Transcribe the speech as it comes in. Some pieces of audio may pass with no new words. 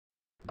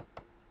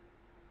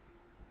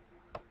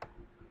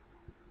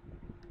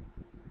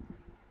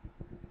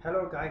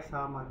Hello guys,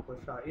 I'm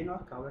Kosha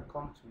Enoch and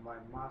welcome to my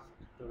math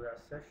tutorial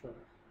session.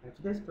 In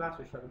today's class,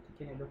 we shall be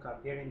taking a look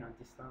at bearing and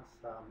distance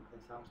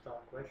exam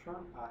style question.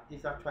 This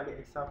is actually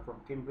exam from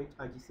Cambridge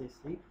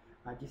IGCSE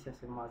and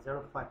GCSE Maths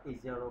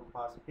 0580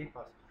 past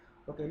papers.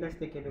 Okay, let's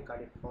take a look at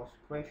the first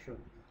question.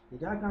 The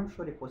diagram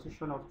shows the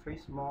position of three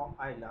small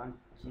islands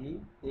G,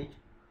 H,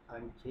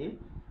 and J.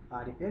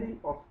 The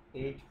bearing of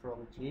H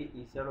from J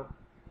is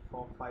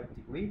 0.45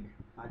 degree,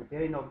 and the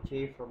bearing of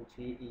J from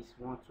J is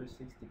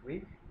 126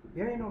 degree. The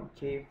bearing of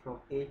J from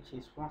H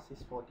is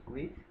 164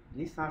 degree.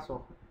 The distance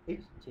of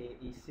HJ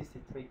is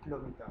 63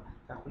 kilometers.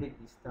 Calculate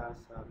the distance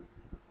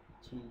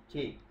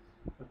GJ.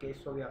 Okay,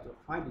 so we have to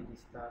find the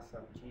distance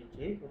of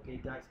GJ. Okay,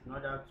 guys, in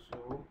order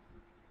to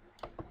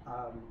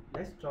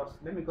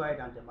let me go ahead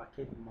and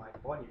demarcate my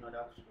board in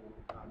order to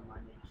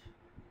manage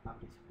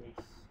the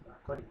space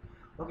accordingly.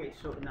 Okay,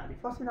 so now the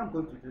first thing I'm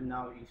going to do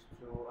now is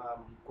to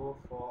go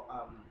for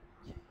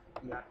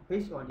yeah,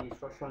 based on the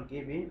instruction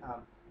given,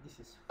 this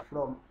is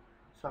from,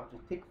 so I have to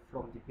take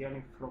from the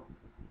bearing from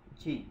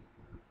G.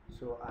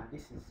 So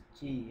this is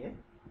G here.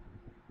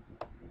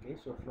 Okay,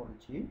 so from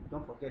G,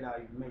 don't forget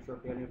that you measure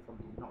bearing from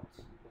the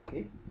knots.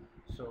 Okay,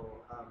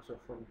 so so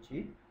from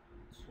G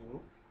to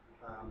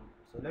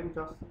so let me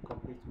just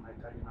complete my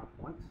cardinal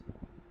points.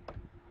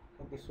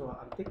 Okay, so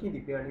I'm taking the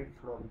bearing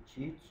from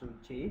G to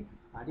J,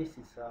 and this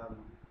is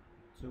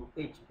to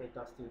H,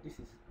 better still, this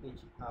is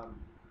H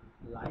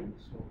line.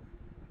 So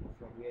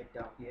from here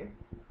down here,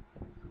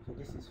 so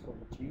this is from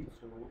G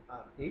to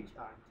H,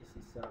 and this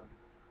is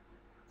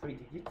 3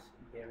 digits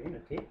bearing.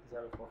 Okay,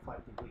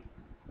 0.45 degree.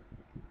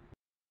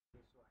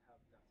 Okay, so I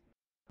have that.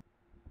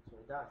 So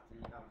that's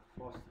the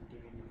first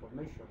given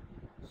information.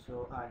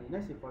 So the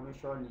next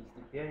information is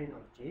the bearing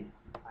of J,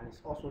 and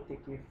it's also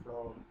taken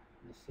from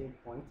the same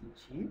point in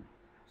G.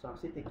 So I'm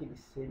still taking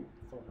the same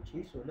from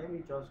G. So let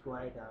me just go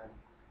ahead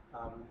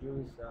and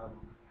use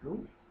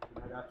blue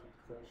in order to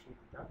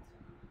differentiate that.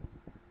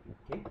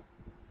 Okay.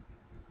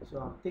 So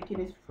I'm taking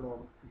it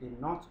from the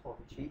knot of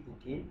G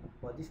again,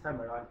 but this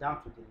time around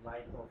down to the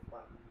line of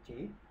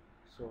J.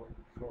 So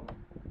from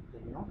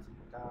the knot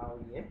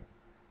down here.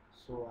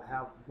 So I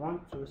have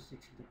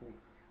 126 degree.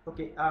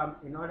 Okay,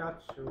 in order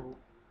to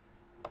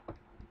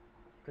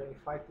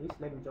clarify this,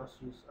 let me just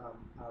use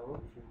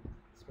arrow to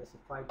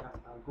specify that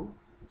angle.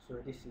 So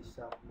this is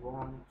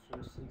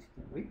 126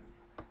 degree.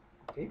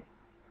 Okay,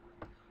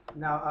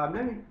 now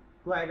let me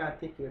go ahead and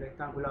take a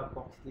rectangular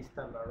box this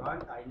time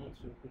around. I need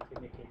to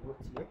quickly make a note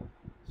here.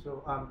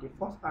 So the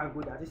first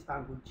angle, that is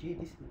angle G,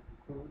 this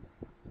include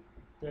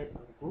third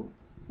angle.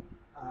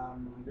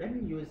 Let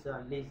me use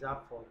a laser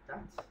for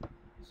that.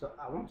 So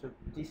I want to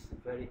this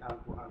very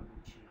angle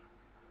G.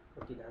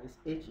 Okay, that is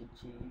HG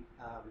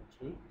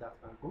J, that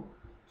angle.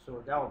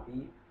 So that will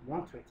be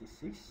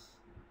 126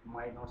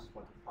 minus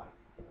 45.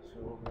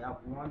 So we have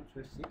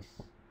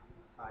 126.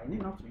 I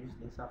need not to use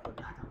laser for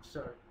that, I'm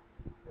sorry.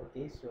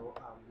 Okay, so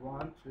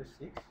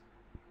 126,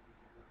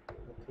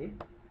 okay,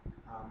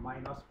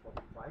 minus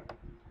 45.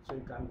 So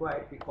you can go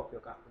ahead, pick up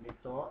your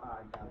calculator,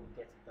 and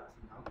get that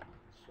now.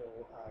 So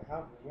I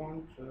have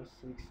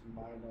 126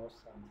 minus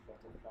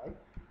 45,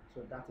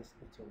 so that is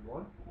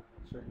 81.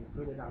 So the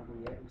included angle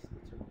here is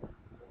 81.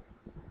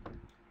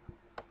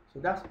 So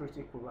that's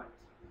pretty correct.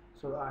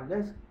 So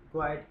let's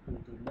go ahead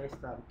with the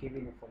next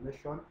given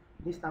information.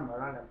 This time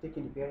around, I'm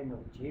taking the bearing of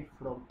J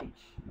from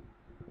H.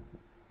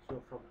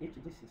 So from H,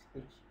 this is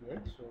H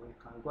here. So we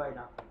can go ahead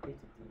and complete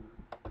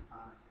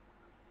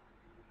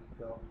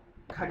the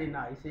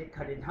cardinal, is a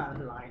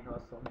cardinal line or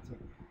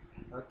something.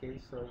 Okay,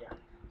 so yeah.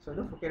 So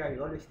don't forget that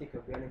you always take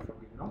your bearing from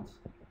the knot.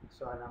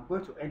 So and I'm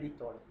going to end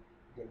it on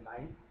the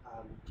line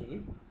J.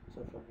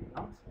 So from the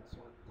knot, so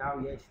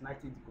down here is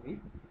 90 degree.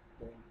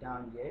 Then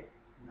down here,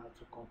 now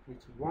to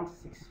complete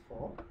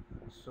 164.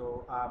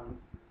 So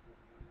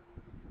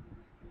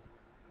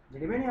the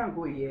remaining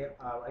angle here,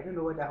 I don't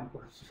know whether I'm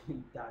going to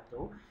use that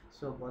though.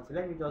 So, but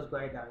let me just go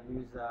ahead and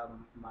use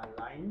my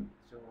line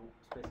to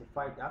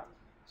specify that.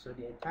 So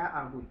the entire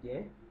angle there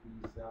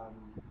is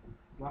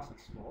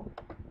 164.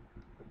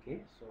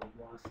 Okay, so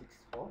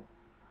 164,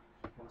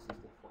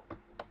 164.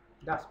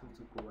 That's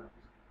pretty correct.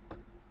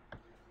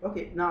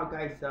 Okay, now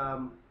guys,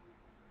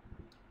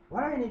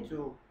 what I need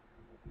to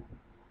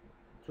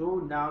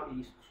do now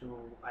is to,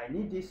 I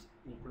need this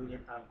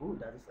included angle,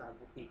 that is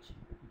angle H,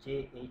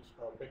 JH,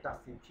 or better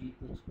still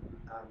GH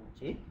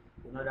J,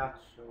 in order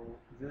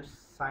to use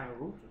sine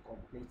rule to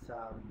complete the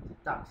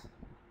task.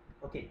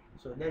 Okay,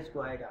 so let's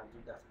go ahead and do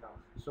that now.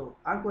 So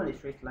angle on a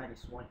straight line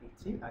is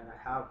 180, and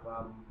I have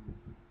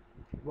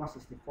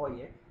 164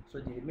 here. So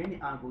the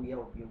remaining angle here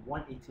will be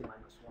 180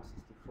 minus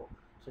 164.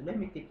 So let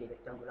me take a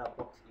rectangular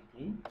box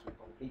again to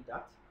complete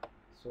that.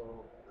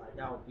 So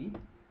that will be,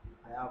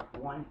 I have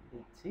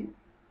 180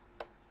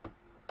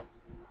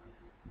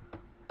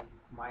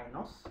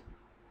 minus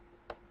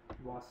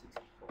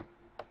 164.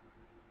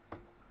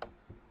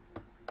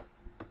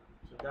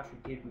 So that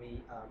should give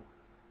me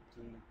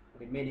the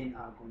remaining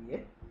angle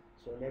here.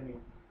 So let me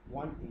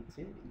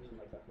 180 using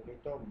my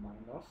calculator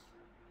minus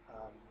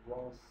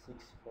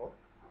 164,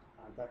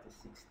 and that is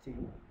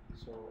 16.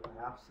 So I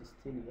have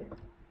 16 here.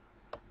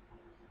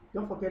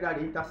 Don't forget that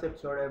the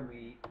intercept theorem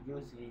we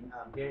use in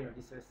bearing of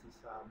distance is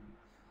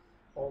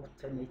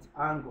alternate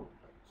angle.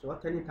 So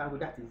alternate angle,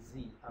 that is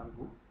z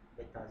angle,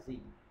 beta z.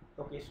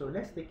 Okay, so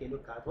let's take a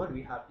look at what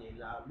we have there.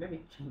 Let me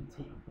change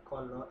the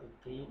color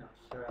again. I'm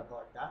sorry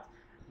about that.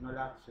 In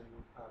order to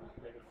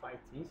verify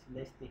things,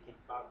 let's take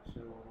it back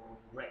to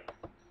red.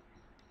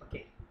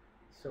 Okay,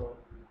 so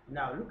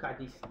now look at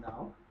this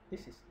now.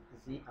 This is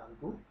z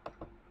angle,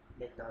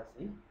 letter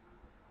z.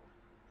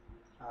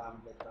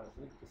 Letter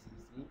z. This is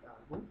z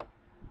angle.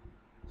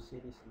 See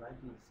this right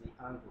here is z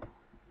angle.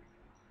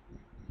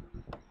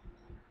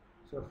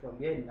 So from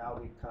here now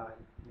we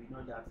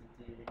know that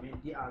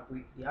the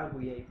angle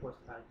here equals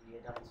to angle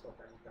here, that is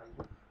alternate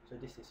angle. So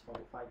this is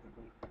 45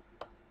 degrees.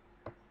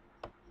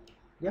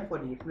 Therefore,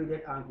 the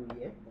included angle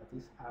here, that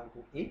is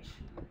angle H.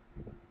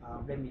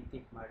 Let me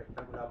take my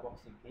rectangular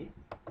box again.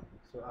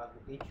 So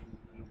angle H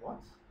will be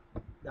what?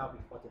 That will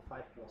be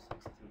 45 plus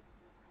 16.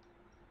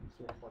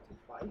 So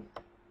 45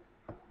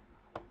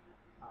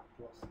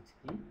 plus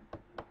 16.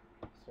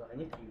 So I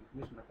need to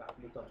use my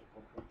calculator to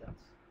complete that.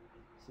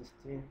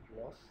 16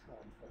 plus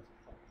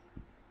 45.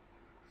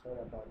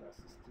 Sorry about that.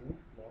 16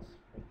 plus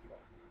 45,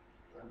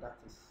 and that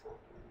is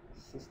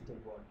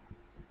 61.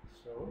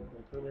 So the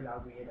total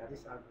angle here, that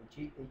is angle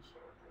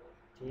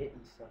GHJ,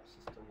 is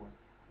 61.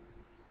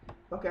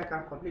 Okay, I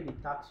can complete the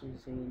task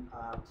using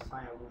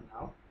sine rule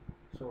now.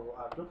 So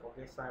don't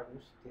forget sine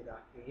rule state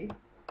that A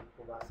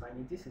over sine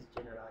A. This is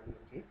generally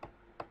okay.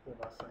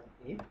 Over sine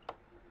A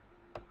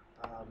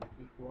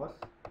equals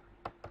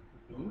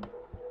B.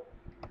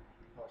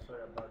 Oh,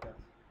 sorry about that.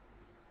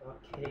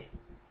 Okay,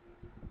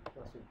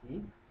 equals to B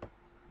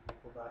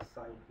over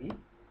sine B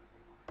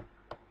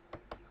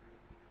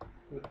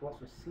equals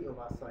to C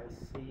over sine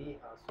C,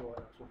 and so on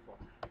and so forth.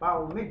 But I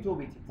will make do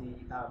with the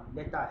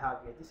letter I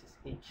have here. This is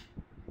H,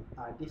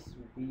 and this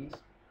will be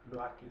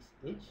lowercase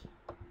h.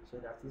 So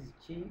that is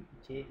G,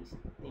 J is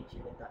H,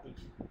 letter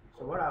H.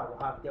 So what I will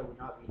have there will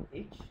now be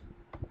H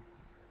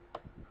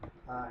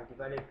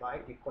divided by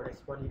the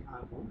corresponding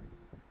angle,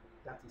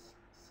 that is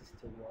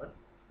 61,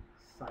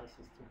 sine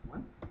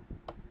 61.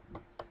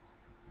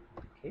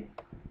 Okay,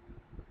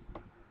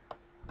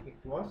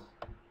 equals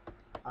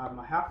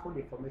I have full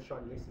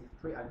information here,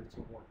 63 and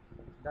 81.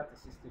 So that is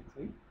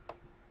 63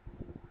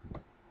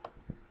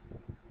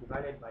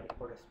 divided by the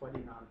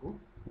corresponding angle,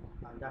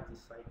 and that is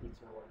sine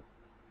 81.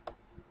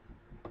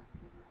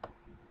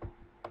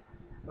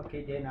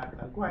 Okay, then I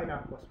can go ahead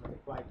and cross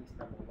multiply this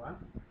time by 1.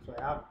 So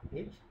I have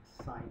H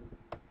sine,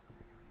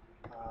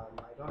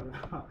 I don't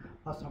know,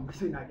 for some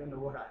reason I don't know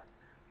what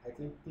I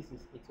think this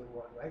is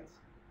 81, right?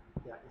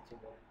 Yeah,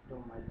 81.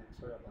 Don't mind, I'm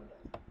sorry about that.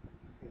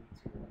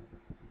 81.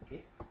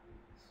 Okay,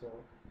 so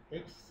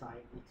H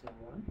sine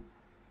 81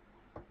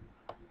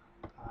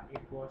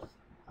 equals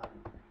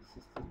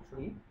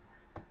 63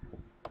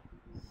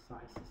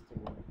 sine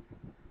 61.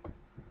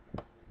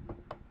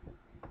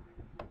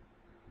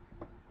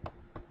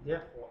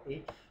 Therefore,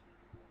 H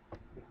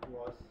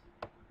equals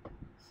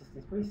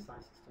 63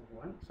 sine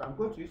 61. So I'm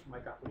going to use my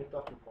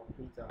calculator to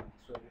complete the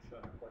solution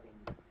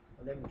accordingly.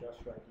 But let me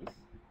just write this: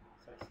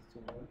 sine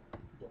 61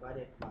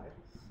 divided by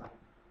sine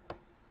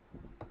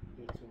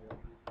 81.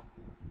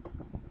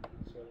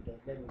 So then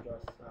let me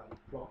just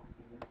plug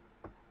in,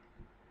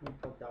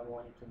 input that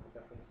one into my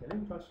calculator. Let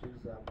me just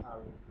use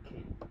arrow K.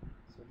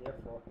 So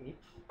therefore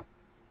H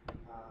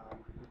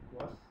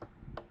equals,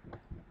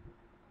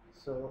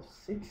 so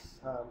 6,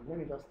 let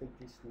me just take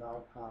this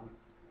now,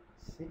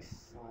 6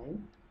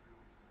 sine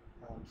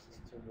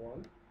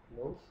 61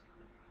 close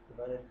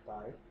divided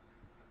by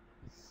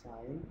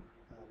sine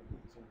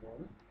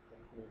 81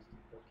 then close the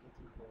bracket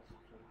equals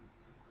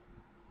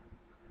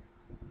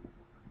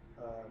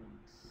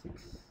to 6.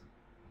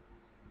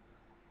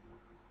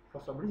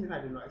 For some reason I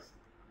don't know.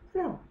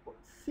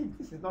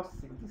 This is not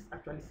 6. This is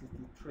actually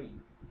 63.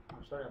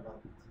 I'm sorry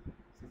about it.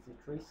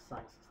 63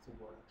 sine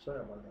 61. Sorry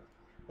about that.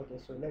 Okay,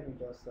 so let me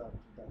just do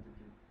that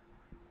again.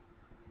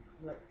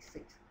 Like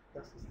 6.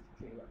 That's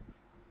 63, right?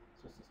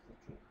 So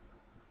 63.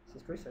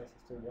 63 sine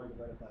 61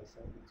 divided by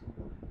sine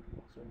 81.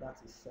 So that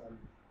is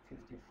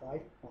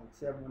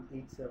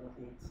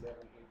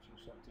 55.78787882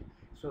 something.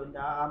 So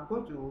now I'm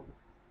going to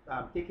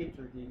take it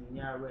to the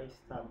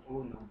nearest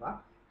whole number.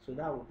 So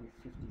that would be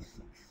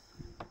 56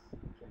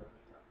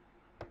 kilometer.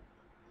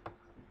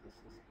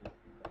 56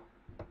 kilometer.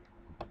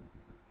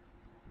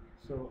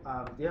 So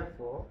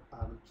therefore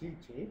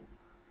GJ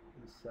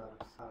is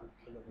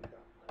kilometer.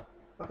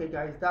 Okay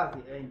guys, that's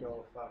the end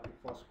of the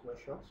first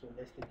question. So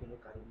let's take a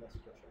look at the next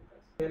question,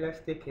 guys. Okay, let's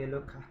take a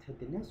look at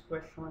the next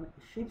question.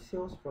 A ship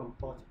sails from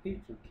port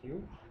P to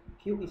Q.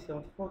 Q is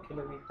 74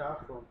 kilometers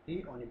from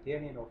P on a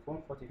bearing of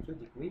 142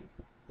 degrees.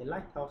 The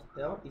lighthouse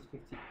L is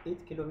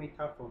 58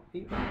 kilometers from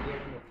P on a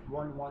bearing of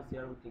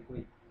 110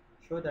 degrees.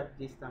 Show that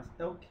distance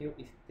LQ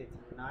is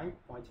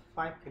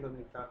 39.5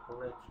 kilometers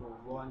correct to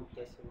 1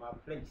 decimal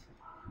place.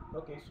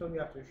 Okay, so we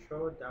have to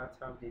show that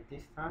the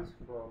distance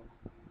from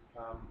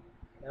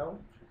L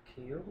to Q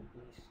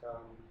is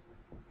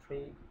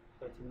 3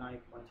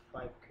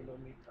 39.5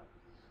 kilometers.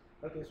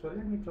 Okay, so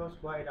let me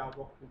just go ahead and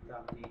work with the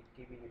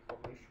given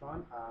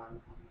information,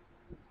 and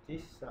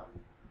this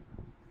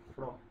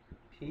from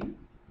P.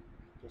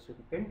 Okay, so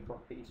depending from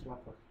P is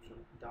 142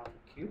 down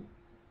to Q.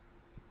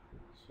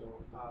 So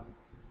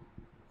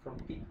from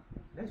P,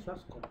 let's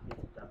just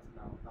complete that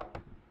now.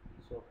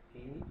 So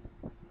P,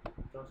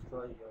 just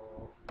draw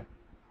your,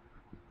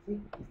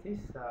 is this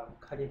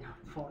cardinal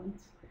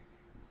points?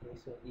 Okay,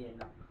 so here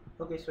now.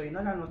 Okay, so in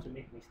order not to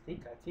make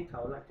mistake, I think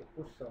I would like to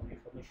put some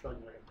information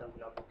in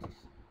rectangular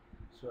boxes.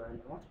 So I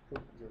want to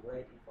put the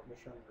red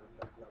information in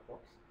rectangular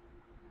box.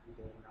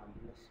 Then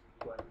let's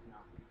go ahead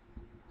now.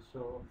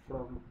 So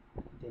from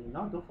the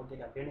north, don't forget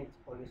that Bennett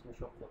always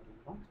measure from the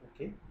north.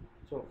 Okay,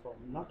 so from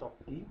north of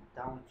P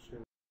down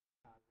to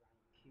line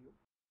Q.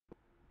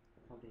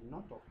 From the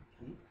north of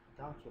P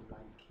down to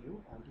line Q,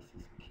 and this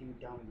is Q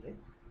down here.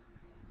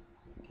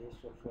 Okay,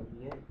 so from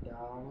here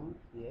down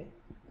here,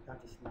 that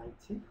is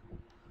 90.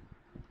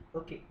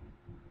 Okay,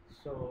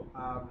 so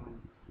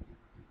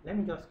let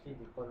me just clean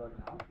the color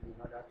now in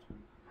order to,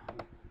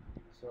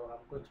 so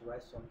I'm going to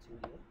write something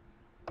here.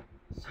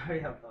 Sorry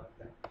about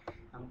that.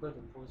 I'm going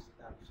to post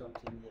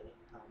something here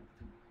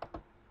so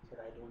that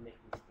I don't make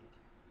mistake.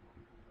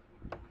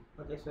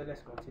 Okay, so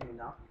let's continue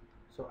now.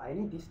 So I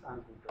need this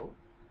angle though.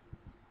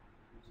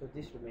 So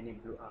this remaining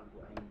blue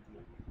angle I need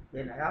here.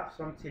 Then I have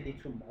something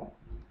little more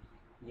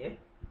here.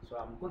 So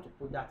I'm going to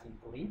put that in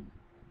green.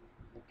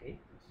 Okay,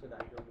 so that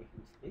I don't make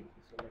mistake.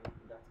 So let me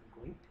put that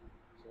in green.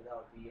 So that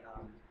will be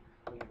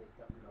green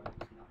rectangular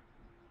box now.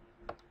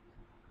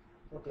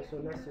 Okay, so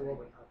let's see what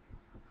we have.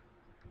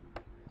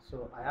 So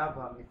I have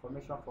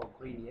information for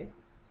green here.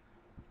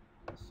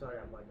 Sorry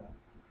about that.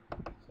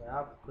 So I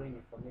have green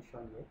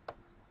information here.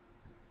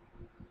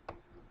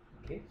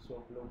 Okay,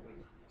 so blue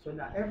green. So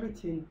now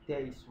everything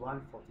there is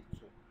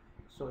 142.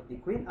 So the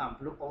green and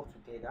blue all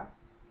together,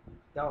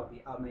 that will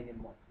be how many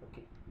more?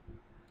 Okay.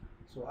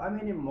 So how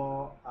many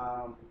more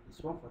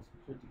is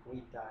 142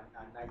 degree than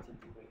 90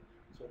 degree?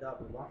 So that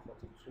will be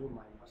 142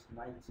 minus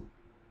 90.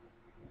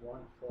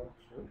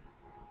 142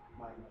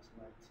 minus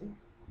 90.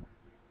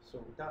 So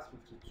that's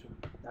 52.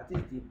 That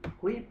is the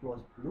green plus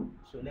blue.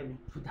 So let me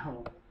put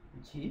down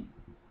G,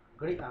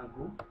 green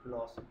angle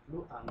plus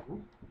blue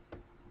angle.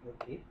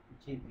 Okay,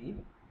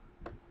 GB.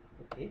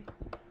 Okay,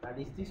 and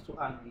it's these two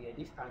angles here,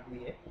 this angle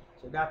here.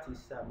 So that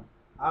is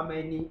how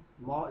many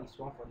more is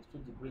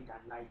 142 degree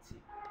than 90.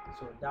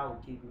 So that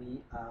will give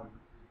me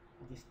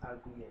this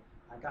angle here,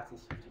 and that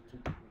is 52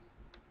 degree.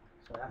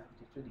 So I have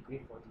 52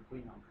 degree for the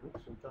green and blue.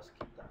 So just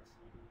keep that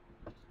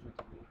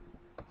 52 degree.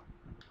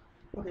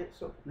 Okay,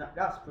 so now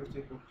that's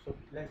pretty good. So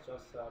let's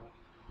just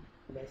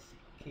let's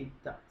keep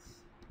that.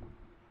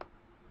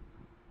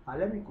 And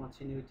let me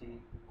continue the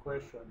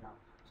question now.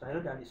 So I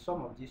know that the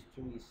sum of these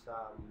two is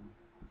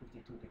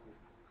 52 degree.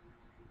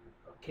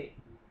 Okay.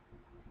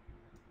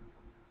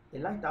 The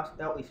lighthouse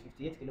L is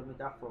 58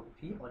 kilometers from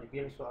P on the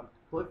bearing. So I'm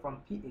going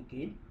from P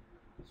again.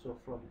 So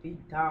from P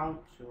down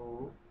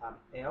to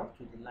L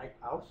to the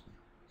lighthouse.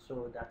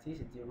 So that is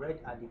the red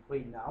and the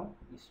green now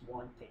is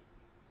 110.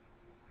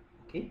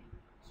 Okay.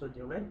 So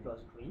the red plus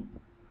green.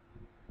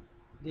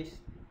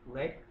 This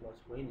red plus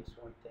green is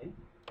 110.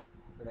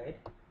 Red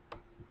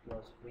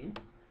plus green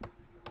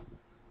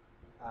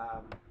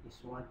is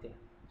 110.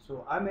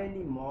 So how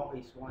many more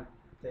is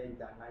 110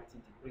 than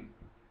 90 degree?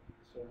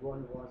 So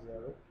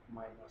 110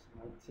 minus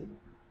 90,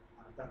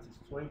 and that is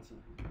 20.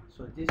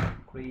 So this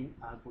green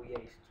angle here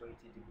is 20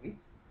 degree.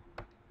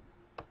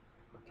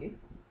 Okay,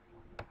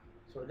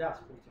 so that's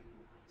pretty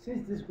good.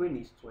 Since this green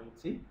is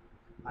 20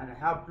 and I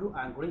have blue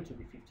and green to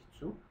be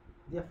 52,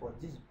 therefore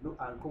this blue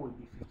angle will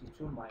be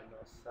 52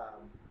 minus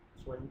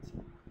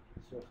 20.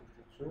 So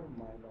 52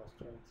 minus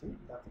 20,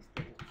 that is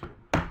 32.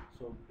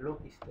 So blue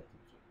is 32.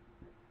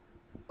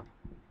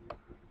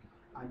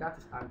 And that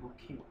is angle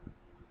Q.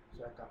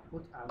 So I can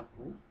put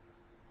angle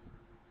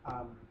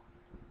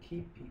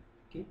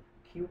QPL,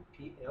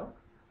 QPL,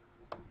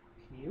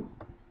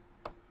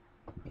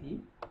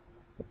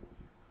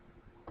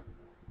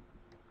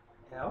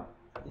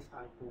 this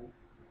angle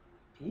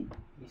P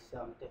is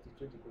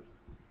 32 degree,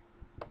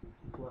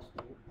 equals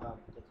to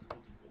 32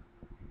 degree.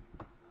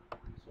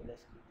 So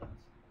let's keep that.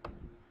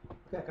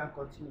 Okay, I can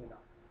continue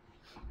now.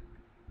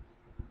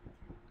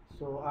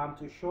 So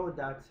to show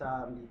that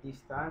the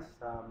distance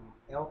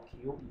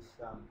LQ is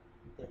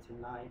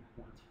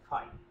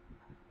 39.5.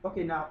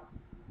 Okay, now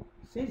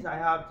since I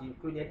have the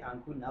included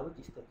angle now, which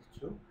is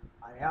 32,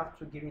 and I have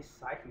two given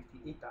side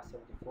 58 and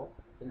 74,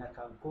 then I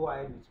can go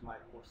ahead with my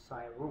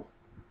cosine rule.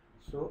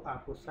 So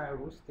cosine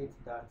rule states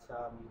that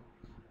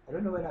I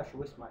don't know whether I should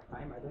waste my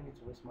time. I don't need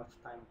to waste much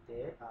time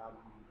there.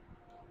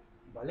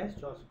 But let's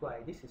just go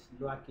ahead. This is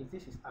lowercase.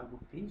 This is angle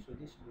P. So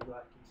this will be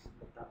lowercase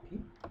letter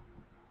P.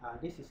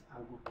 This is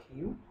angle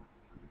Q.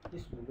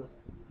 This will be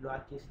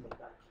lowercase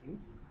letter Q.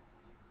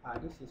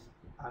 This is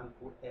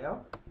angle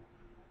L.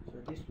 So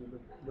this will be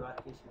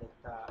lowercase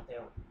letter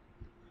L.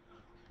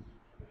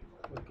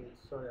 Okay,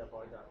 sorry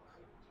about that.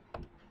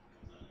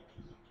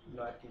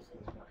 Lowercase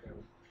letter L.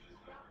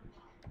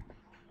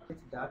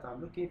 calculate that,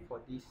 I'm looking for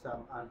this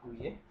angle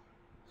here.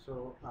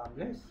 So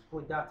let's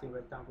put that in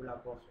rectangular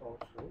box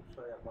also.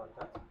 Sorry about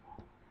that.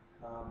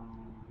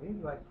 Where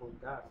do I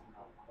put that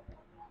now?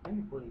 Let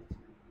me put it.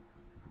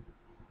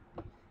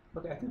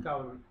 Okay, I think I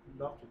would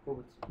love to go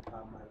with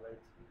my red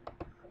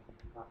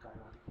marker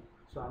now.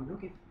 So I'm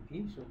looking for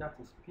P, so that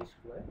is P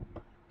square.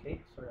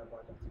 Okay, sorry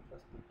about that.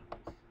 Just take this.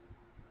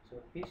 So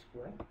P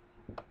square,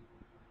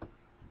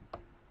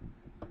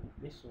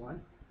 this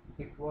one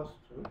equals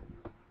to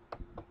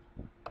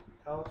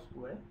L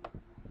square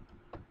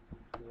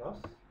plus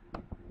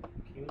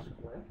Q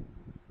square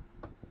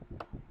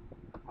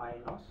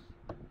minus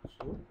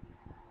 2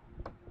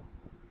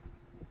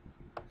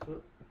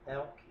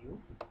 LQ,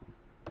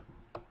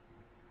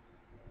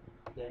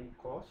 then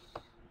cos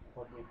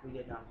of the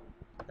graded angle,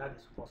 that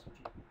is cos P.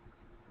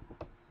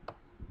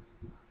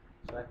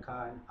 So I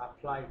can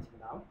apply it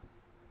now.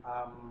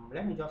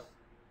 Let me just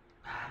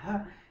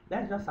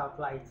let's just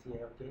apply it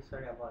here. Okay,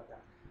 sorry about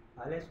that.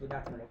 Let's do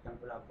that in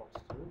rectangular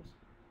box too.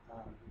 So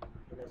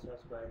let's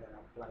just go ahead and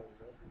apply it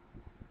here.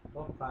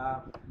 Hope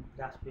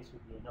that space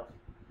will be enough.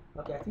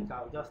 Okay, I think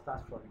I'll just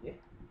start from here.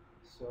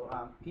 So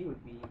P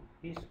would be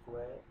P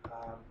square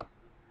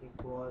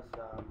equals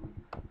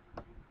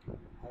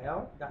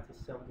L, that is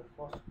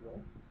 74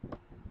 square,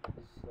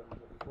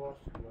 74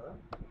 square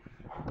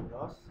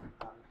plus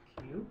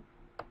Q,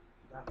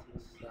 that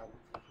is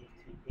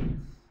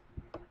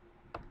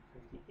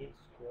 58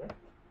 square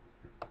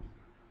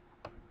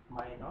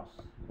minus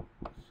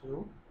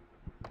 2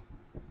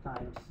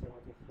 times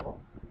 74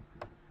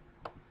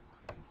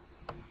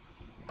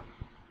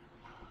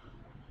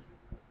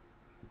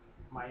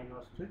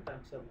 minus 2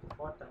 times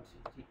 74 times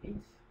 58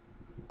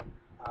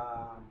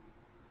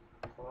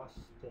 cos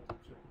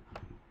 32.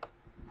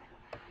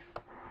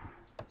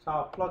 So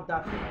I'll plug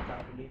that in my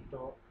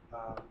calculator.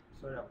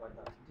 Sorry about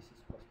that. This is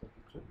cos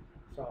 32.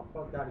 So I'll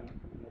plug that in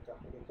my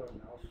calculator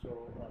now. So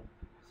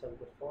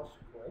 74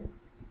 square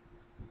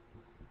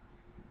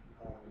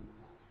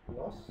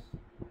plus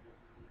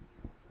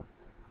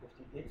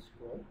 58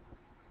 square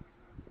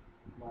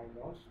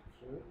minus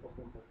 2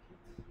 open bracket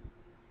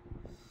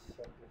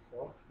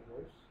 74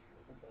 close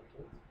open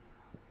bracket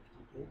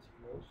 58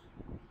 close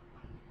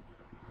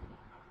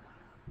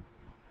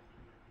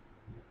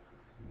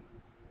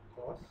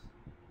cos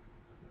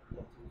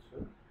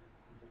 32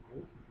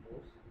 degree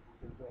close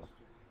equals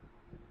to.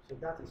 So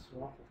that is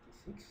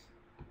 156.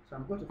 So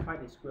I'm going to find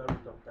the square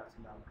root of that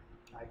now.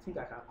 I think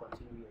I can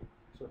continue here.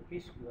 So P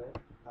square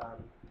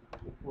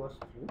equals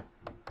to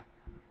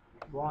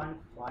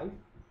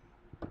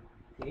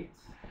 1580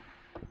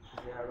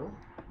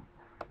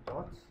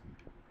 dot,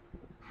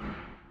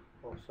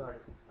 oh sorry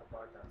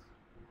about that,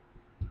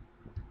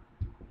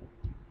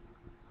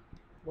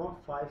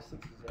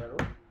 1560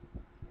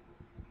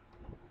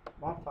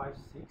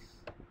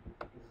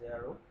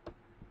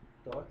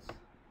 dot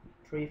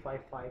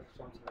 355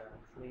 something like that,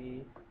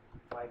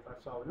 355.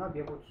 So I will not be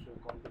able to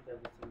complete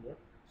everything here.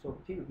 So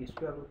P will be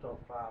square root of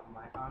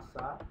my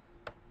answer.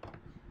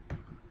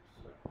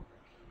 So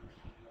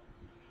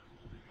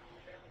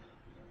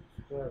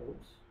square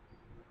root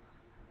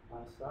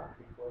answer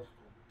equals to,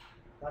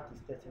 that is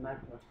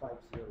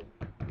 39.50.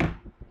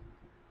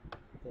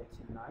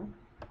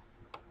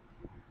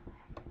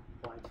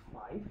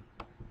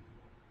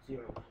 39.50.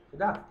 So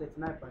that's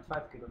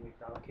 39.5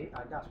 kilometer, okay,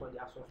 and that's what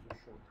the answer to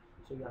show.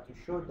 So you have to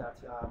show that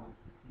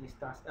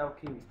distance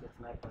LQ is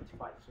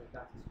 39.5. So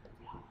that is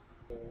pretty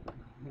good.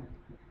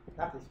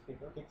 That is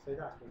pretty okay. So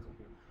that's pretty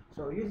good.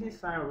 So using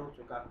sine rule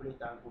to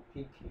calculate angle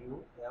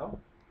PQL.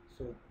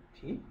 So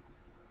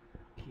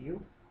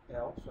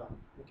PQL. So I'm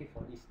looking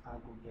for this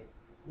angle here.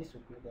 This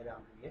will be the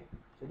angle here.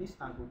 So this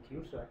angle Q.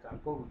 So I can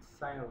go with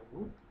sine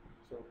rule.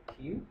 So Q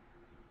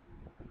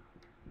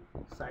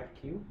sine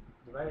Q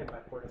divided by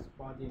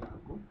corresponding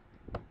angle.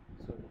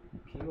 So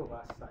P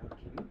over sine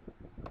Q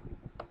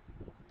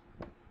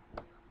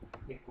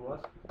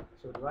equals,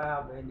 so do I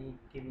have any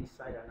given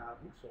side and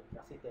angle? So you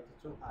can see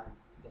 32 and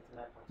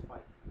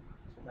 39.5.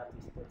 So that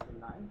is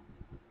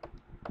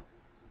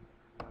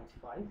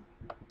 39.5.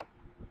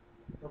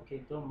 Okay,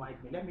 don't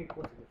mind me. Let me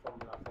go to the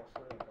formula first.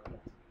 Sorry about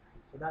that.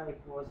 So that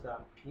equals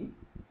P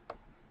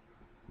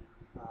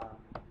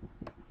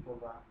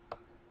over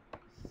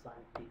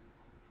sine P.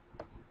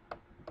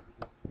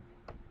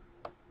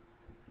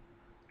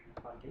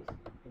 Okay,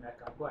 and I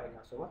can go ahead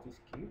now. So what is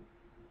Q?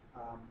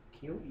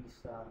 Q is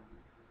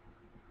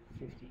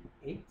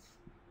 58.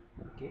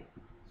 Okay,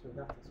 so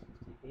that is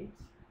 58.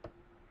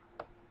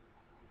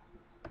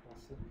 And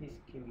so this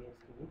Q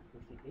is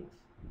 58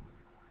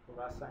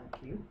 over sine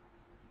Q.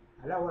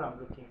 And that's what I'm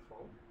looking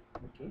for.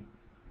 Okay,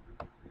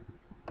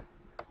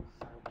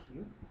 sine Q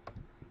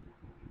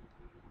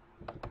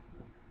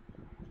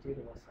 58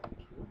 over sine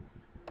Q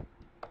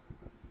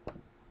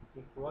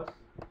equals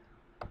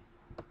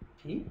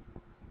P,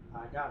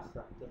 and that's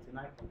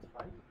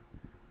 39.5.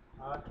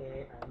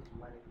 Okay, I need to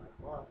manage my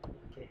board.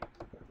 Okay,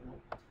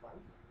 39.5.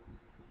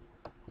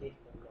 Okay,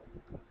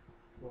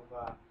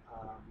 over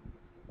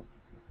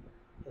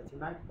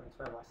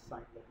 39.5 as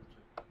sine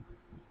 32.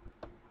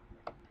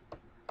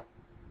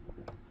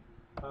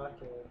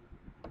 Okay,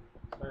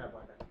 sorry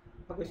about that.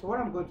 Okay, so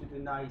what I'm going to do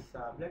now is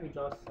let me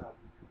carve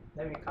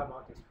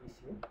out a space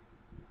here.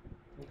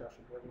 I think I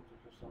should be able to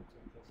do something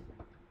interesting.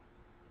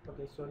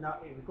 Okay, so now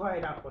if we go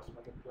ahead and cross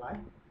multiply,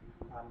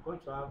 I'm going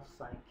to have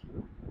sine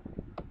q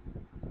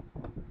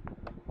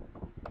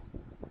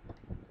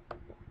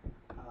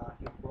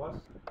equals,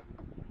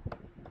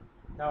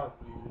 that would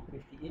be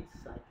 58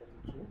 sine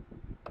 32,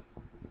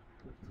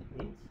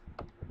 58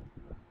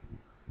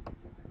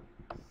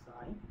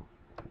 sine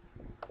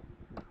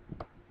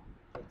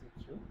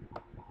 32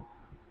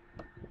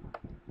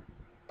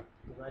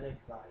 divided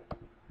by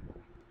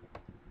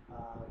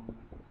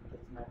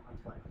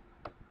 39.5.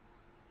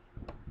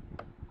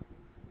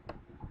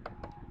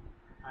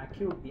 And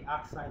q will be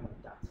arc sine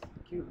of that.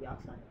 Q will be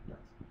arc sine of that.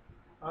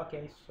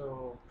 Okay,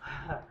 so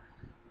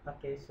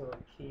okay, so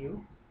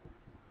q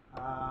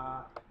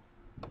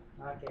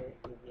okay, it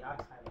will be arc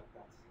sine of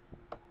that.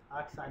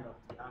 Arc sine of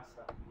the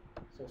answer.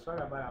 So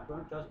sorry about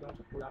it, just going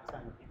to put arc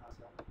sine of the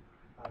answer.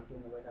 I don't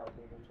know whether I'll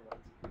be able to write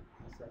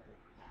answer there.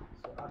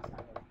 So arc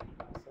sine of the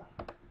answer.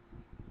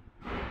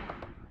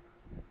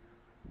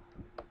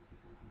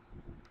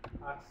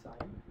 Arc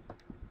sine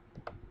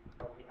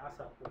of the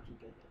answer I'm going to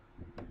get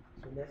there.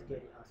 So let's get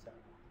the answer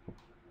now.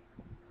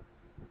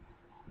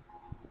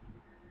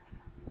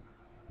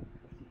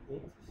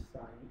 58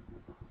 sine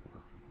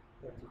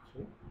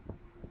 32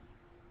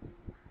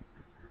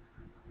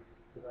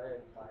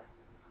 divided by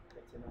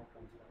 39.5.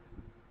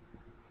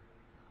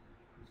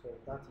 So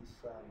that is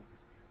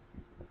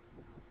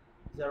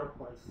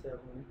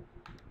 0.7781,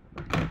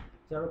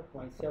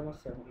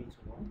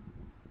 0.7781,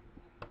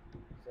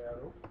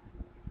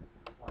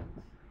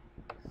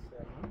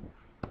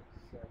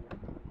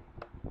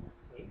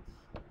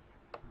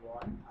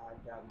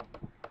 and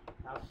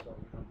have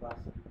some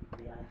numbers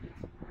behind it,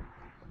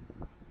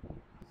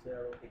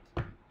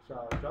 0.8. So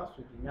I'll just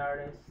to the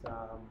nearest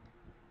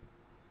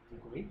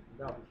degree,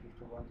 that will be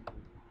 51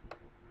 degree.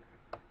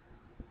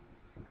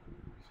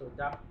 So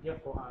that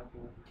therefore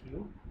angle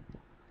Q,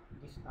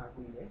 this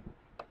angle here,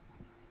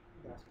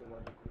 that's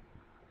 51 degree.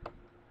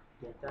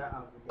 The entire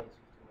angle there is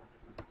 51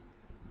 degree.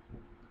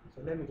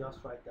 So let me just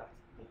write that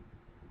the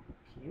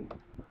Q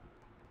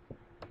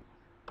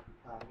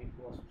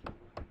equals to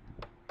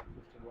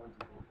 51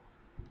 degree.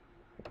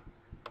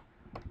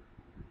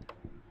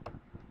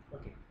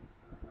 Okay.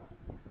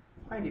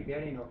 Find the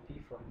bearing of P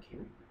from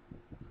Q.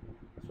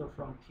 So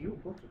from Q,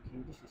 go to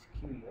Q, this is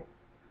Q here,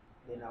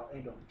 then I'll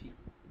end on P.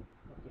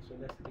 Okay, so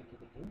let's take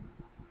it again.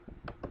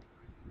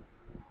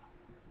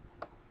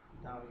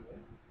 Down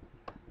here.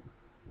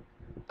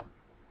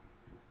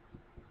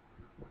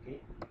 Okay,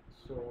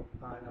 so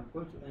and I'm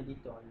going to end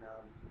it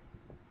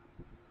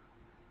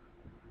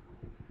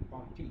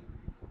on P.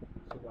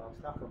 So I'll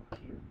start from Q.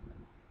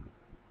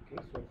 Okay,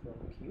 so from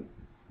Q.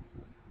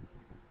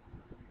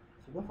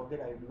 So don't forget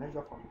I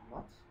measure from the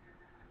knot.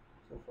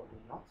 So from the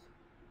knot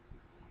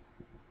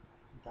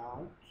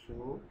down to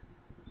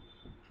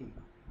P.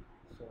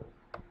 So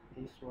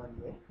this one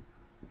here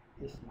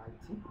is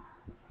 90.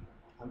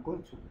 I'm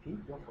going to P,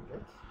 don't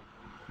forget,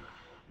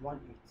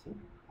 180.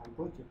 I'm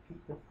going to P,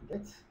 don't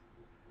forget,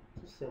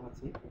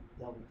 270.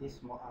 There will be this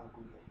small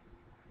angle here.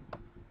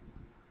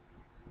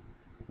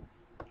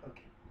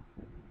 Okay.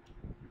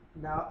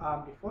 Now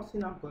the first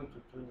thing I'm going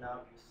to do now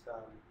is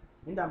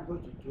then I'm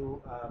going to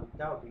do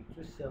that will be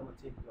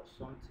 270 plus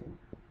something.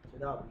 So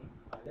that will be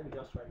let me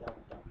just write that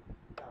one down.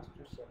 That's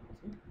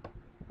 270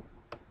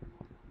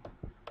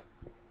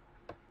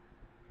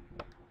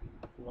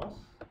 plus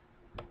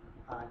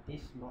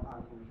this small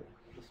angle here.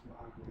 This small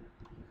angle here.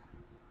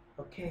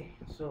 Okay,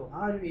 so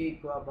how do we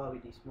go about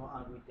with the small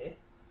angle there?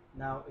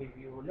 Now if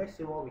you let's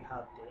see what we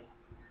have there.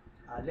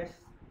 Let's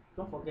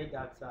don't forget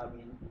that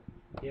in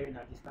bearing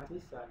and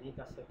distances, the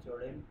intercept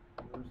theorem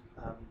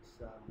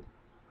used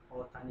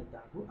alternate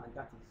angle, and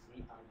that is z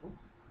angle.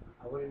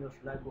 I already know.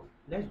 Should I go?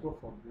 Let's go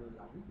from blue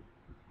line.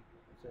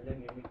 So let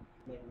me make it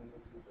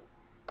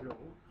blue.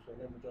 So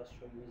let me just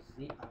show you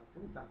z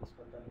angle. That is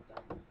alternate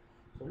angle.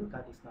 So look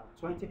at this now.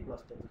 20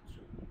 plus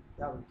 32.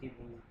 That will give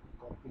me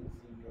complete z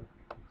here.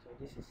 So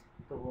this is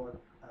toward is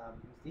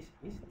this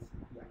east?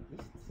 Yeah,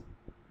 east.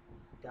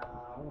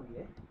 Down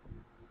here.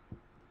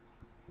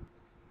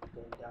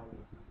 Then down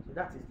here. So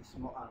that is the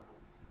small angle.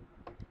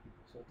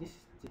 So this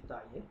is theta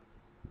here.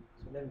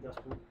 So let me just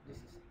put this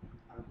is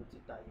angle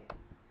theta here.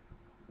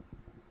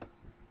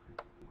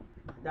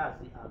 And that's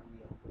the angle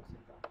here for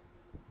theta.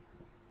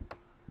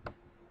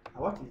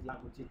 And what is the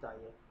angle theta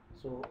here?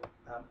 So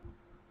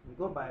we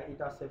go by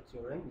intercept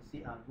theorem. We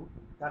see angle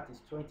that is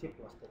 20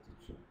 plus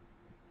 32.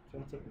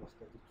 20 plus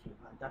 32,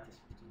 and that is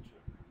 52.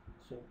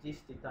 So this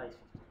theta is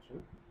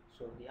 52.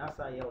 So the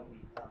answer here will be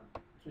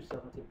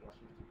 270 plus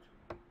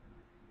 52.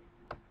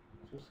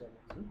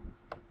 270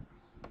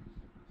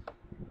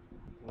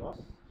 plus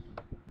 50.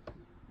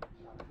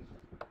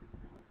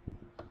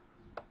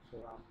 So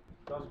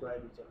just go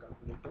ahead with your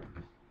calculator.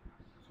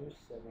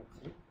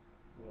 270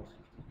 plus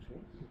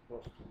 52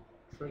 equals to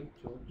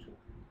 322.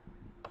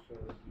 So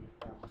the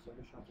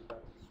solution to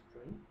that is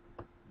 322.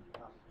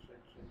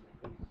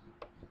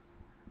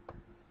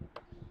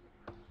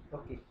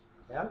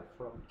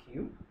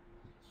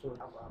 So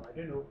I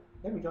don't know,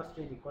 let me just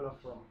change the color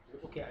from,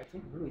 okay, I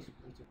think blue is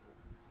beautiful.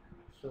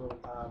 So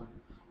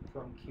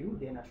from Q,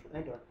 then I should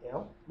end on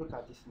L. Look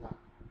at this now.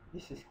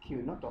 This is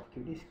Q, not of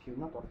Q. This is Q,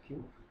 not of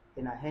Q.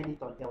 Then I end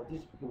it on L.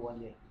 This blue one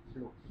here,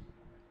 blue.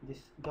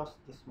 This, just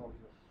this small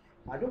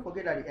blue. Don't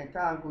forget that the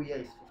entire angle here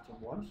is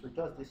 51. So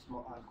just this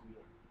small angle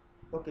here.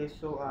 Okay,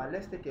 so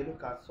let's take a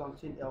look at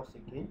something else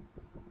again.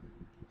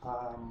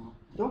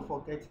 Don't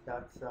forget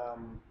that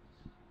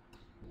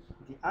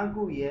the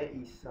angle here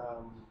is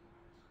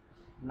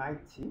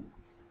 90.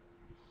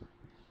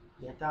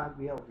 The entire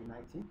angle here will be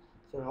 90.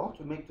 So I want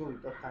to make do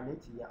with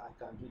alternate here, I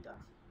can do that.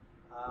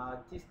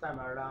 This time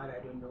around, I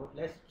don't know,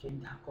 let's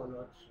change that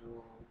color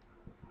to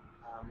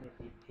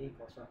maybe pink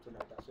or something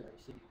like that, so that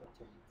you see the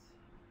alternate.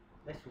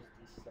 Let's use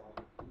this, is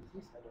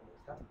this, I don't know,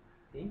 is that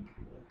pink?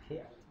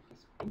 Okay, I think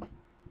it's pink.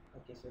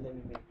 Okay, so let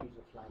me make use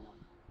of line now.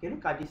 Okay,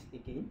 look at this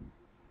again.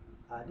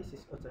 This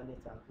is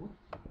alternate angle.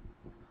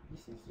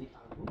 This is the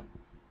angle.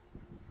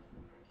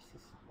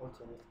 This is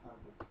alternate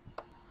angle.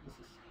 This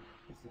is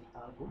the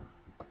angle.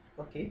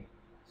 Okay,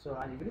 so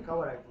and if you look at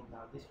what I did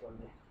now, this from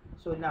here.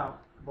 So now,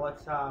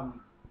 but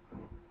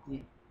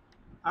the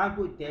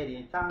angle there, the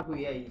entire angle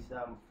here is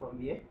from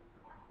here.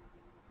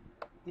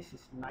 This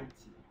is 90.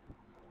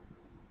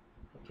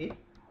 Okay,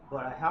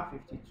 but I have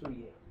 52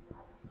 here.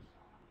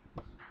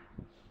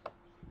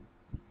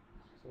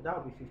 So that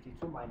will be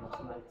 52 minus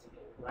 90,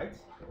 right?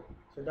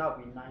 So that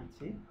will be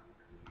 90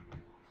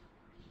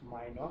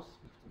 minus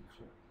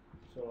 52.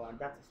 So and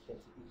that is 38.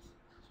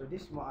 So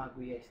this small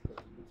angle here is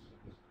 38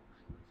 degrees.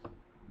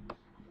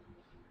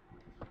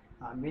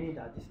 Meaning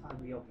that this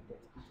angle here will be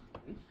 38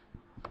 degrees.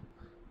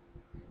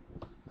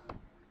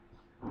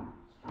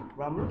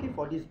 But I'm looking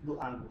for this blue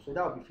angle, so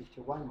that will be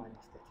 51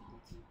 minus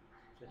 38.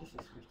 So this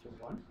is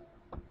 51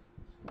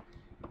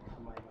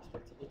 minus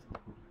 38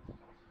 degrees.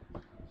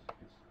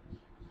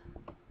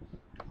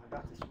 And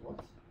that is what?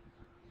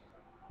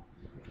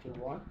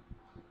 51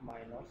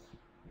 minus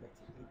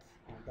 38,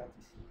 and that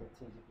is 13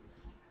 degrees.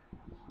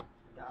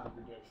 The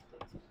angle there is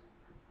 13.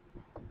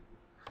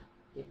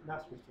 If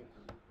that's 15.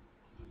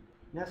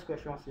 Next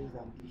question says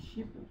that the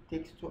ship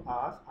takes 2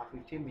 hours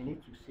and 15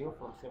 minutes to sail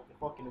from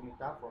 74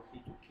 kilometers from P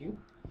to Q.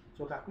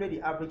 So calculate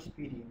the average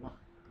speed in.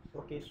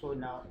 Okay, so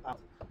now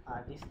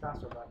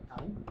distance over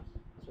time.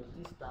 So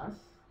distance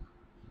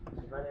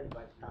divided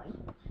by time.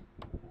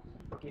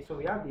 Okay, so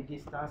we have the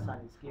distance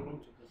and it's given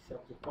to be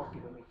 74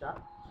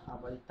 kilometers. And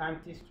by the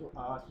time takes 2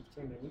 hours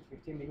 15 minutes.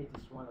 15 minutes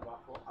is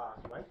 1/4 hours,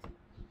 right?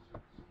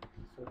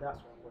 So that's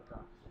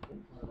 1/4. Okay,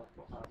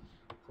 1/4 hours.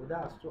 So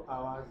that's 2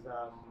 hours.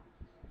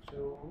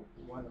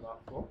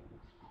 1/4.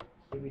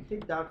 If we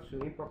take that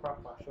to improper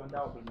fraction,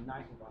 that will be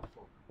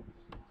 9/4.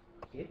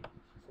 Okay,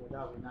 so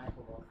that will be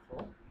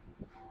 9/4.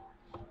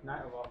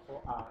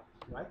 9/4 hours,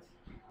 right?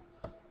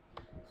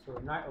 So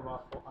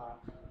 9/4 hours.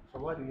 So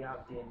what do we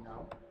have there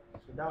now?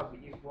 So that will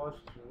be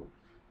equals to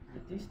the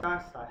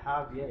distance I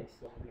have here is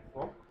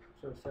 74.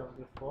 So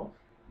 74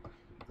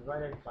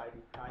 divided by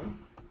the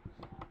time,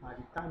 and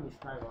the time is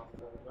 9/4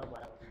 divided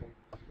by 4.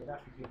 So that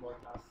should give us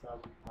as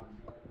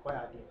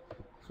required here.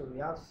 So we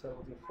have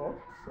 74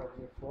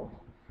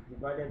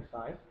 divided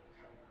by,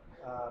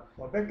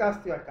 or better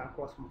still, I can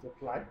cross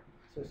multiply.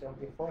 So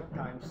 74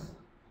 times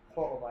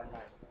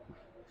 4/9.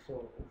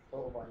 So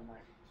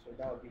 4/9. So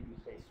that will be the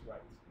base,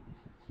 right?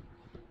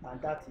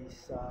 And that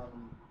is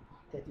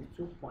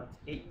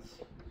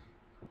 32.8.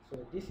 So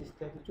this is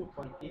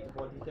 32.8,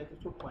 but the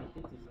 32.8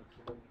 is in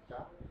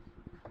kilometer.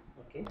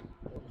 Okay,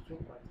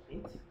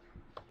 32.8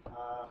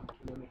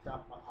 kilometer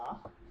per hour.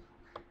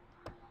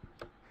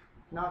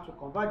 Now to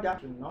convert that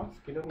to knots,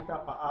 kilometer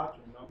per hour to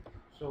knots.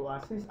 So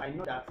since I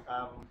know that,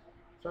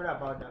 sorry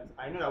about that,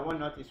 I know that 1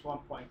 knot is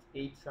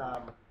 1.8,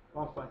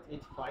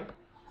 1.85.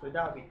 So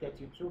that will be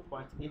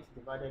 32.8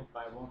 divided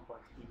by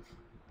 1.8.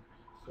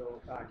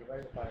 So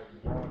divided by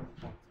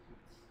 1.8.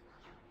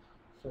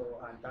 So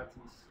and that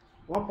is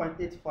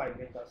 1.85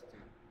 meters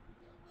still.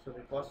 So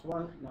because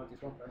 1 knot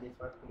is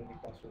 1.85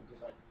 kilometers, so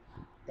divide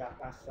that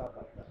answer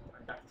by that,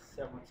 and that is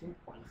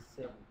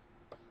 17.7.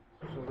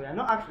 So we are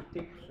not asked to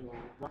take to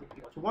 1 dp.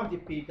 To 1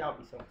 dp, that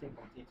will be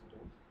 17.8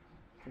 though.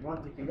 To 1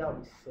 dp, that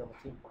will be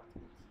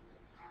 17.8.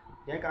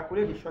 Then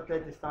calculate the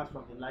shortest distance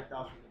from the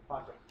lighthouse to the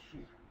part of the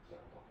ship.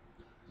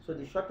 So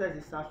the shortest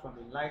distance from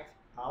the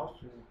lighthouse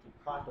to the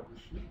part of the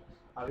ship.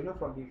 We know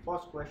from the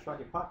first question,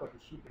 the part of the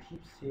ship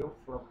sail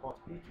from port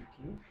P to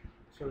Q.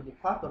 So the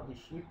part of the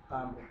ship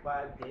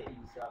required there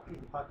is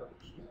the part of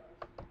the ship.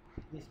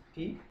 This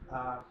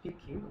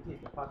PQ, this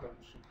is the part of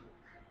the ship.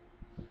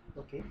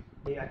 Okay,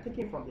 they are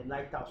taken from the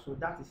lighthouse, so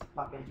that is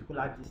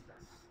perpendicular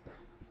distance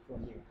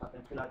from the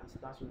perpendicular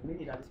distance. So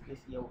meaning that this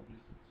place here will be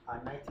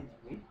 90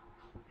 degrees,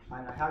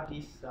 and I have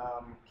this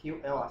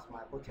QL as my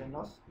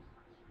hypotenuse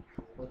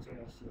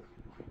here.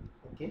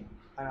 Okay,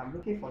 and I'm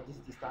looking for this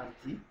distance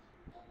D,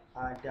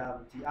 and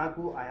the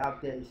angle I have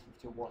there is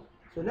 51.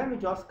 So let me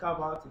just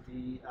carve out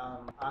the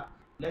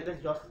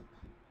let's just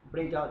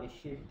bring out the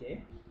shape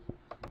there.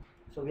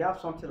 So we have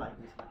something like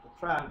this, like a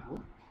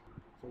triangle.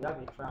 So you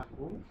have a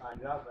triangle,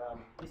 and you have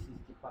this is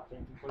the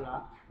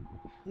perpendicular,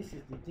 this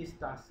is the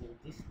distance here,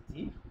 this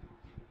D,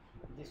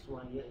 this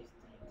one here is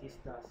the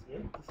distance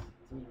here, this is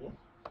D here,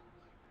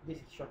 this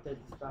is the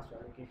shortest distance we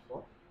are looking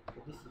for,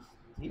 so this is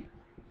D,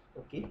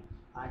 okay,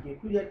 and the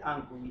included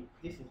angle,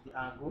 this is the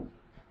angle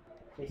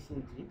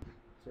facing D,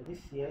 so this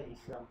here is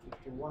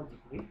 51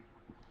 degree,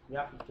 we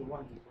have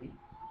 51 degree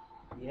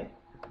here,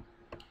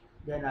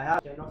 then I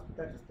have that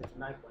is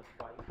 39.5,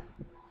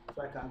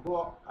 so I can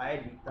go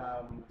ahead with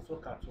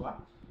SOHCAHTOA.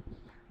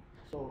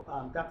 So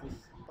that is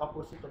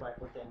opposite of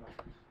hypotenuse.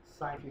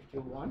 Sine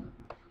 51,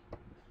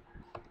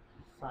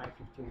 sine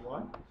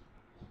 51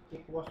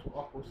 equals to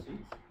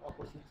opposite.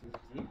 Opposite is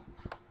D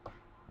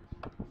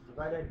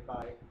divided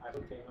by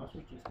hypotenuse,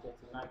 which is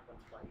 39.5.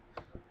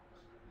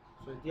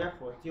 So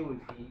therefore, D will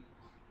be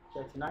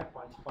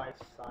 39.5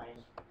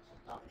 sine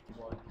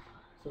 51.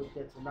 So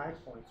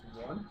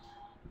 39.1,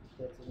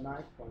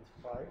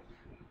 39.5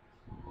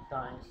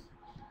 times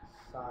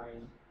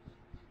sine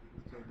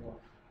 51.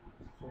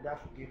 So that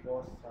should give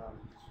us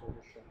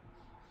solution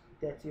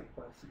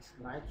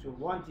 30.69 to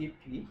 1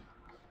 dp.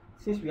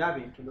 Since we have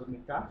in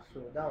kilometer, so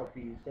that would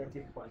be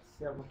 30.7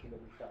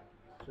 kilometer.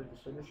 So the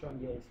solution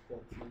here is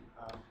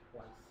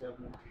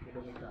 30.7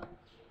 kilometer.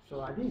 So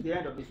this is the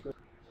end of this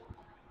question.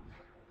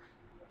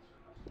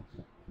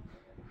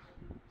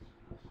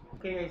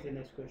 Okay, here is the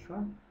next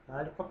question. The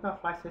helicopter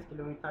flies 6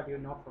 kilometers due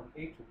north from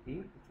A to B.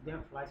 It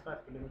then flies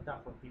 5 kilometers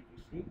from B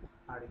to C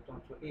and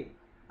return to A.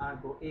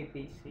 Angle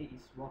ABC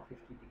is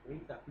 150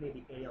 degrees. Calculate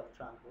the area of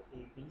triangle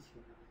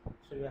ABC.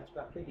 So you have to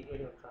calculate the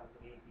area of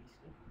triangle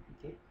ABC.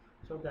 Okay.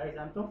 So guys,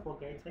 and don't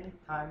forget,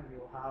 anytime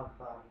you have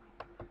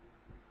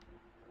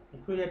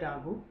included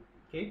angle,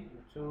 okay,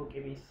 to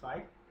given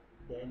side,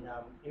 then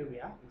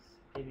area is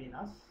given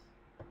us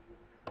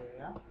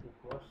area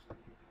equals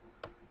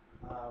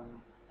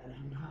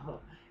and now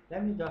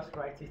let me just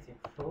write it in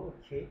full,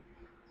 okay,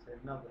 so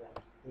it's not like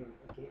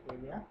okay,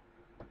 area,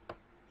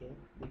 okay,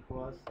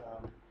 equals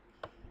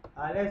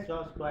let's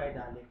just go ahead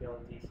and label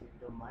this if you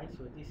don't mind.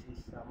 So this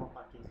is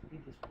uppercase B,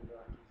 this is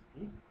lowercase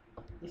b,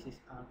 this is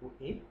angle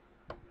A,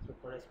 so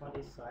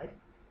corresponding side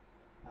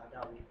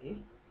that will be A,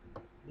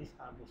 this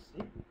angle C,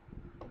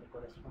 and the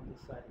corresponding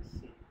side is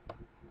C.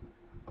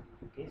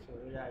 Okay, so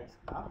area is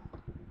half,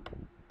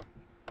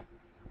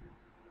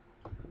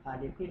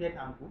 and the included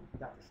angle,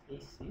 that is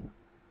AC,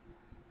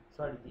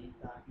 sorry,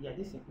 the yeah,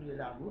 this included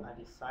angle at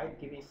the side,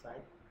 given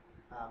side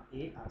A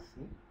and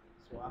C,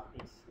 so half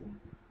AC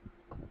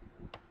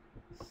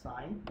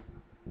sine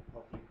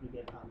of the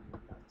included angle,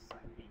 that is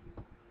sine B,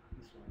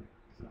 this one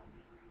sine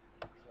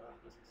B, so half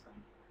AC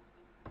sine B.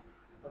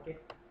 Okay,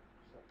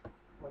 so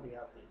what do we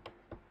have there?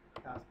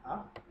 That's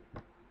half.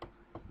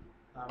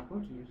 I'm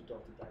going to use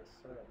dot, guys,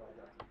 sorry about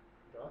that.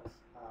 Dot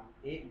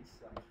A is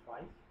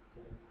 5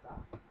 kilometer,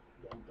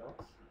 then dot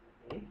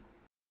A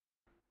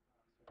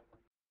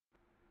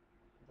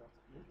dot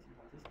 8,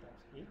 that is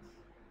times 8,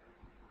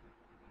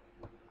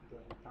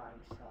 then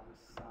times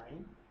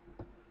sine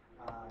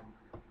and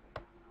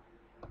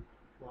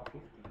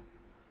 150.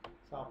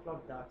 So I'll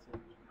plug that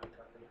into my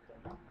calculator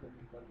now. Let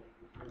me plug it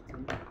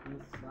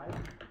inside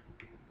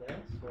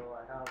there. So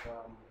I have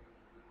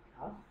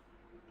half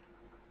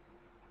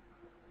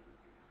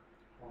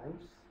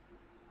times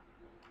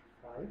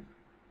 5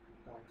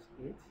 times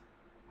 8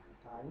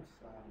 times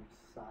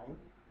sine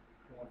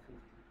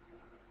 150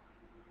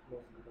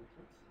 close the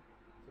bracket.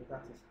 So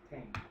that is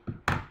 10.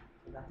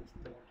 So that is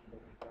 10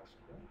 kilometers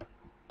square.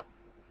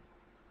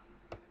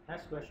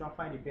 Next question,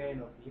 find the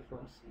bearing of B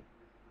from C.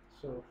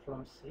 So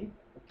from C,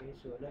 okay,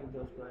 so let me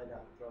just go ahead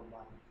and draw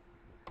my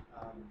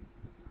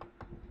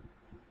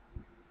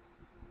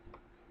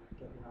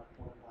getting out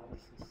now,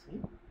 this is C.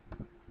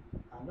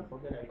 And don't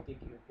forget that you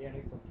take your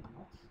bearing from the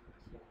north.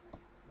 So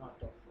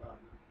not of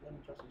let me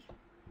just issue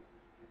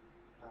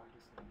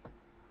this name.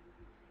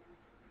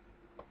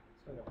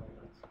 Sorry about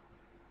that.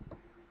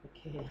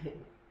 Okay.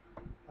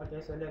 Okay,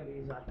 so let me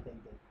use that then.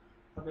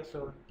 Okay,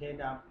 so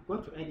then I'm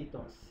going to end it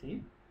on C,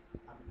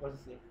 and because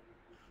it's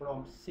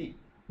from C.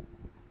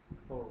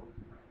 Oh,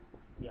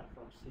 yeah,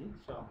 from C.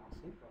 So I'm on C,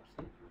 from C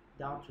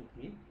down to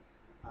B,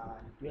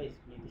 and where is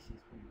B? This is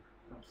B.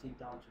 From C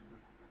down to B.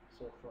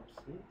 So from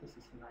C, this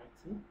is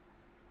 90,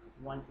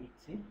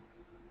 180,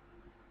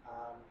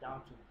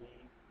 down to B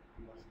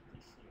was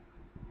this here.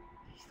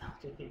 This down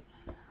to B.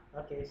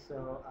 Okay,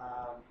 so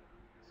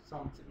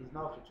something is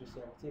not up to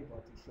 270,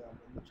 but it's a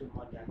little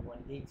more than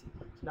 180.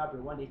 So that'll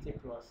be 180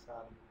 plus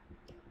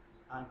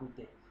angle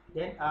there.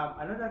 Then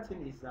another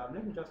thing is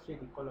let me just change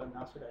the color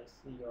now so that you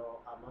see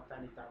your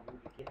alternate angle.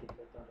 You get a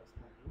better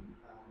understanding.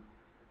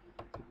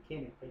 To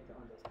gain a better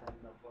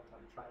understanding of what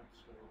I'm trying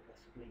to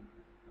explain.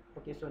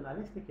 Okay, so now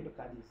let's take a look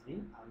at the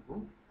Z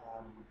angle.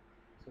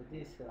 So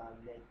this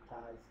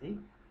letter Z.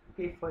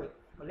 Okay,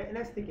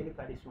 let's take a look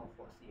at this one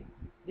first here.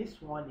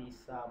 This one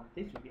is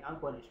this will be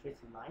angle on a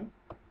straight line.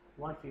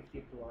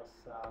 150 plus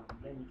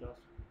let me just,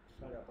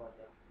 sorry about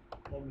that,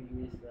 let me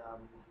use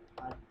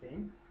add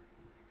pen.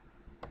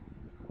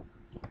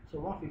 So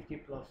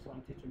 150 plus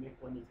something to make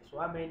 180. So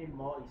how many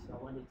more is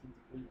 180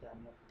 degree than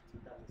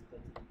 150? That is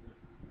 30 degree.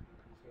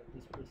 So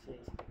this place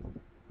here is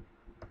 30.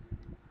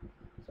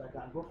 So I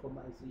can go for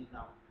my Z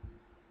now.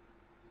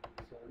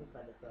 So look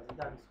at the class.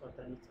 That is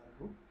alternate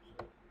angle.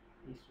 So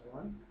this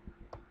one,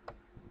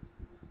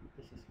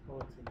 this is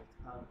alternate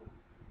angle.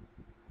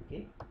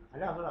 Okay, and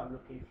that's what I'm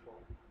looking for.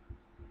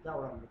 That's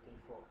what I'm looking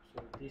for.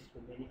 So this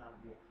remaining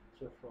angle.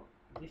 So from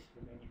this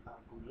remaining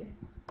angle here,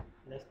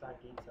 let's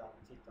target theta.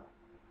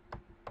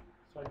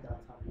 So that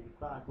the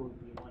required angle will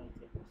be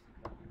 180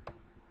 plus theta.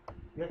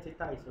 Where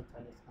theta is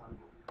alternate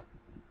angle.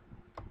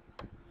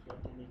 So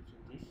alternate to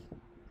this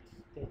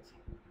is 30.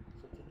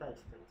 So theta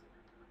is 30.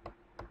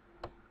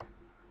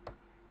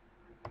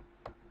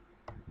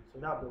 So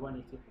that will be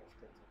 180 plus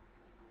 30.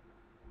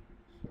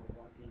 So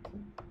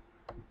 180.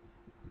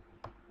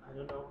 I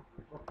don't know.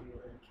 Hope you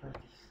enjoy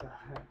this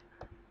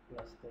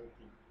plus 30.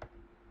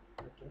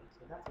 Okay,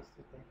 so that is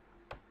 210.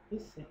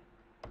 This is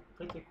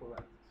pretty cool,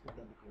 right?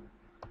 210 degree.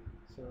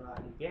 So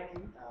the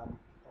bearing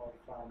of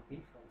B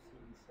from C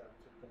is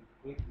 210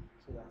 degree.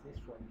 So that is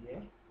from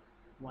here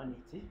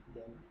 180,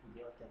 then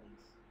the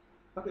alternates.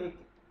 Okay,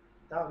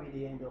 that will be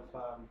the end of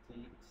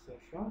the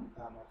section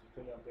of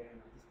tutorial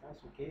bearing and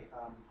distance. Okay,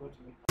 I'm going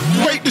to make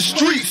wake the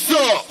streets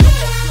up.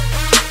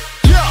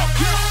 Yeah,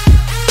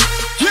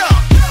 yeah.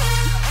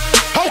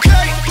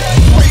 Okay,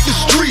 wake the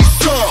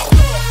streets up.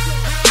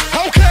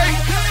 Okay,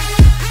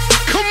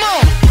 come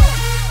on.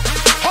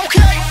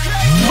 Okay,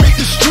 wake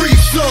the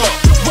streets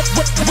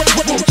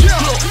up.